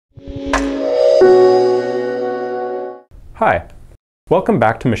Hi, welcome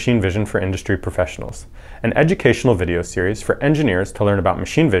back to Machine Vision for Industry Professionals, an educational video series for engineers to learn about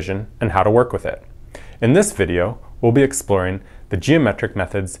machine vision and how to work with it. In this video, we'll be exploring the geometric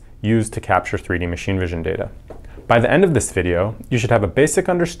methods used to capture 3D machine vision data. By the end of this video, you should have a basic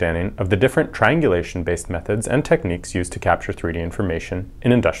understanding of the different triangulation-based methods and techniques used to capture 3D information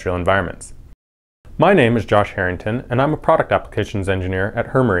in industrial environments. My name is Josh Harrington, and I'm a product applications engineer at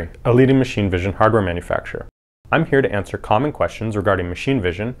Hermary, a leading machine vision hardware manufacturer. I'm here to answer common questions regarding machine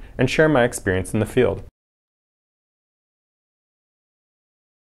vision and share my experience in the field.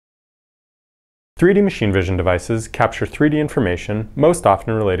 3D machine vision devices capture 3D information, most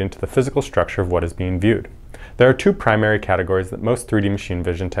often relating to the physical structure of what is being viewed. There are two primary categories that most 3D machine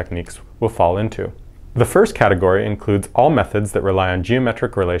vision techniques will fall into. The first category includes all methods that rely on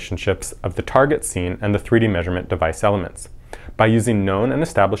geometric relationships of the target scene and the 3D measurement device elements. By using known and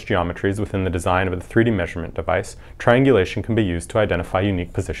established geometries within the design of the 3D measurement device, triangulation can be used to identify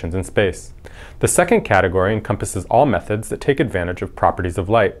unique positions in space. The second category encompasses all methods that take advantage of properties of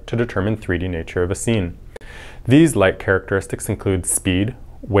light to determine 3D nature of a scene. These light characteristics include speed,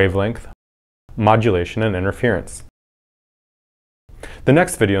 wavelength, modulation, and interference. The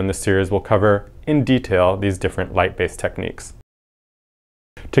next video in this series will cover in detail these different light-based techniques.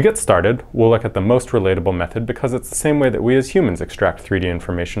 To get started, we'll look at the most relatable method because it's the same way that we as humans extract 3D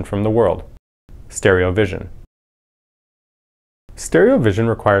information from the world: stereo vision. Stereo vision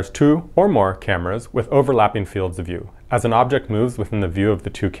requires two or more cameras with overlapping fields of view. As an object moves within the view of the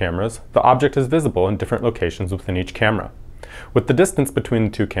two cameras, the object is visible in different locations within each camera. With the distance between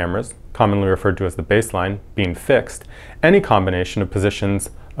the two cameras, commonly referred to as the baseline, being fixed, any combination of positions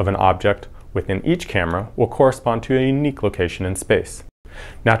of an object within each camera will correspond to a unique location in space.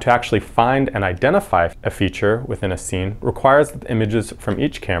 Now, to actually find and identify a feature within a scene requires the images from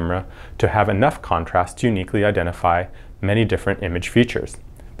each camera to have enough contrast to uniquely identify many different image features.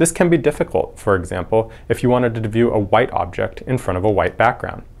 This can be difficult, for example, if you wanted to view a white object in front of a white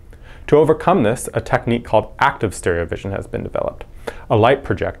background. To overcome this, a technique called active stereo vision has been developed. A light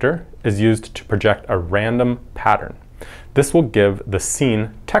projector is used to project a random pattern. This will give the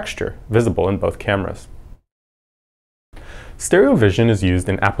scene texture visible in both cameras. Stereo vision is used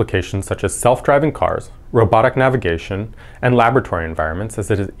in applications such as self-driving cars, robotic navigation, and laboratory environments as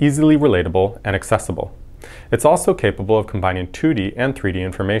it is easily relatable and accessible. It's also capable of combining 2D and 3D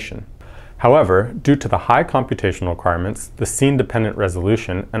information. However, due to the high computational requirements, the scene-dependent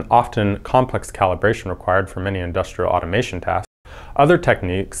resolution, and often complex calibration required for many industrial automation tasks, other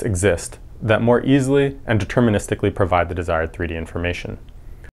techniques exist that more easily and deterministically provide the desired 3D information.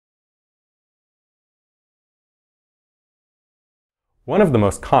 One of the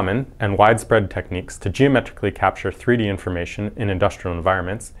most common and widespread techniques to geometrically capture 3D information in industrial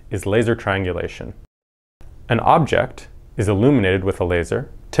environments is laser triangulation. An object is illuminated with a laser,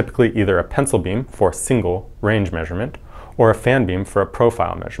 typically either a pencil beam for a single range measurement or a fan beam for a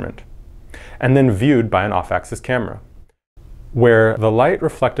profile measurement, and then viewed by an off-axis camera. Where the light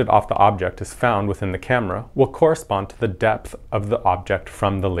reflected off the object is found within the camera will correspond to the depth of the object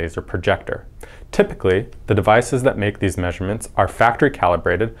from the laser projector. Typically, the devices that make these measurements are factory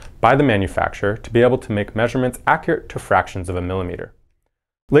calibrated by the manufacturer to be able to make measurements accurate to fractions of a millimeter.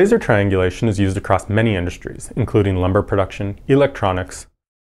 Laser triangulation is used across many industries, including lumber production, electronics,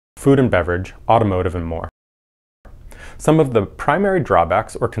 food and beverage, automotive, and more. Some of the primary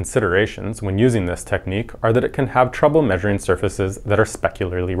drawbacks or considerations when using this technique are that it can have trouble measuring surfaces that are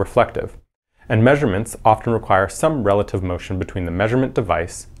specularly reflective, and measurements often require some relative motion between the measurement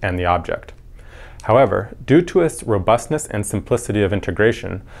device and the object. However, due to its robustness and simplicity of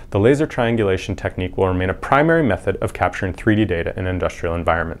integration, the laser triangulation technique will remain a primary method of capturing 3D data in industrial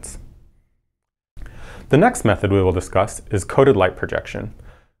environments. The next method we will discuss is coded light projection.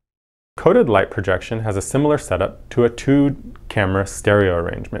 Coded light projection has a similar setup to a two-camera stereo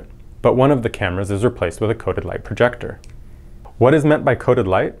arrangement, but one of the cameras is replaced with a coded light projector. What is meant by coded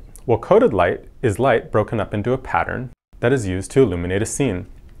light? Well, coded light is light broken up into a pattern that is used to illuminate a scene.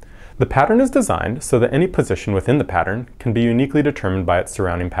 The pattern is designed so that any position within the pattern can be uniquely determined by its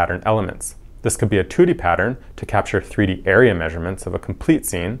surrounding pattern elements. This could be a 2D pattern to capture 3D area measurements of a complete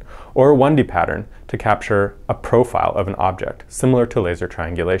scene, or a 1D pattern to capture a profile of an object, similar to laser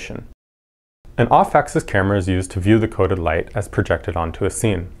triangulation. An off-axis camera is used to view the coded light as projected onto a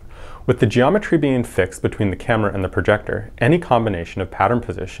scene. With the geometry being fixed between the camera and the projector, any combination of pattern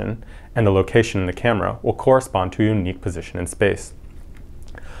position and the location in the camera will correspond to a unique position in space.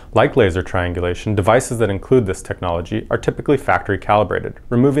 Like laser triangulation, devices that include this technology are typically factory calibrated,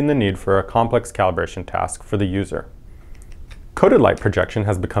 removing the need for a complex calibration task for the user. Coded light projection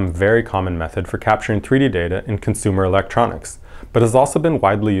has become a very common method for capturing 3D data in consumer electronics, but has also been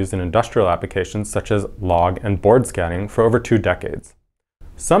widely used in industrial applications such as log and board scanning for over 2 decades.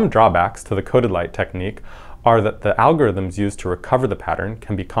 Some drawbacks to the coded light technique are that the algorithms used to recover the pattern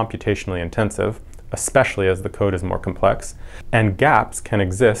can be computationally intensive, especially as the code is more complex, and gaps can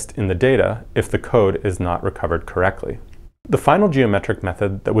exist in the data if the code is not recovered correctly. The final geometric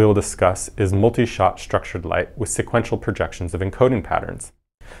method that we will discuss is multi-shot structured light with sequential projections of encoding patterns.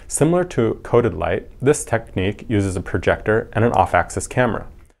 Similar to coded light, this technique uses a projector and an off-axis camera.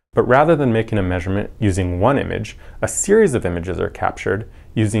 But rather than making a measurement using one image, a series of images are captured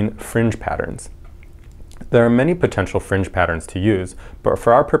using fringe patterns. There are many potential fringe patterns to use, but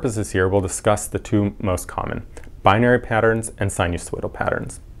for our purposes here, we'll discuss the 2 most common, binary patterns and sinusoidal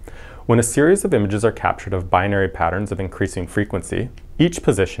patterns. When a series of images are captured of binary patterns of increasing frequency, each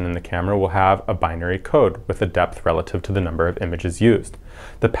position in the camera will have a binary code with a depth relative to the number of images used.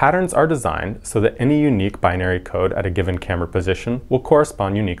 The patterns are designed so that any unique binary code at a given camera position will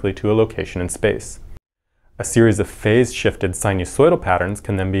correspond uniquely to a location in space. A series of phase-shifted sinusoidal patterns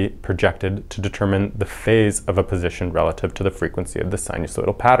can then be projected to determine the phase of a position relative to the frequency of the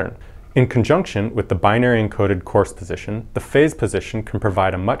sinusoidal pattern. In conjunction with the binary encoded course position, the phase position can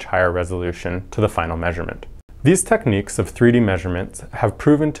provide a much higher resolution to the final measurement. These techniques of 3D measurements have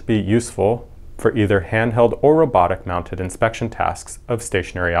proven to be useful for either handheld or robotic mounted inspection tasks of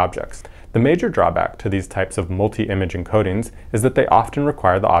stationary objects. The major drawback to these types of multi-image encodings is that they often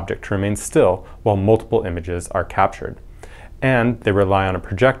require the object to remain still while multiple images are captured, and they rely on a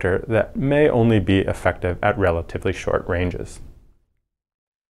projector that may only be effective at relatively short ranges.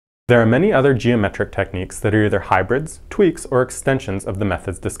 There are many other geometric techniques that are either hybrids, tweaks, or extensions of the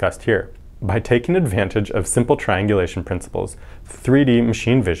methods discussed here. By taking advantage of simple triangulation principles, 3D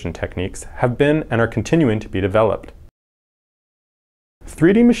machine vision techniques have been and are continuing to be developed.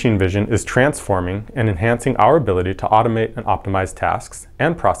 3D machine vision is transforming and enhancing our ability to automate and optimize tasks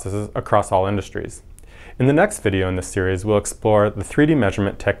and processes across all industries. In the next video in this series, we'll explore the 3D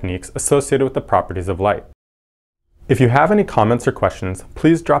measurement techniques associated with the properties of light. If you have any comments or questions,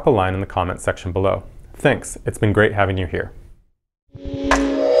 please drop a line in the comment section below. Thanks, it's been great having you here.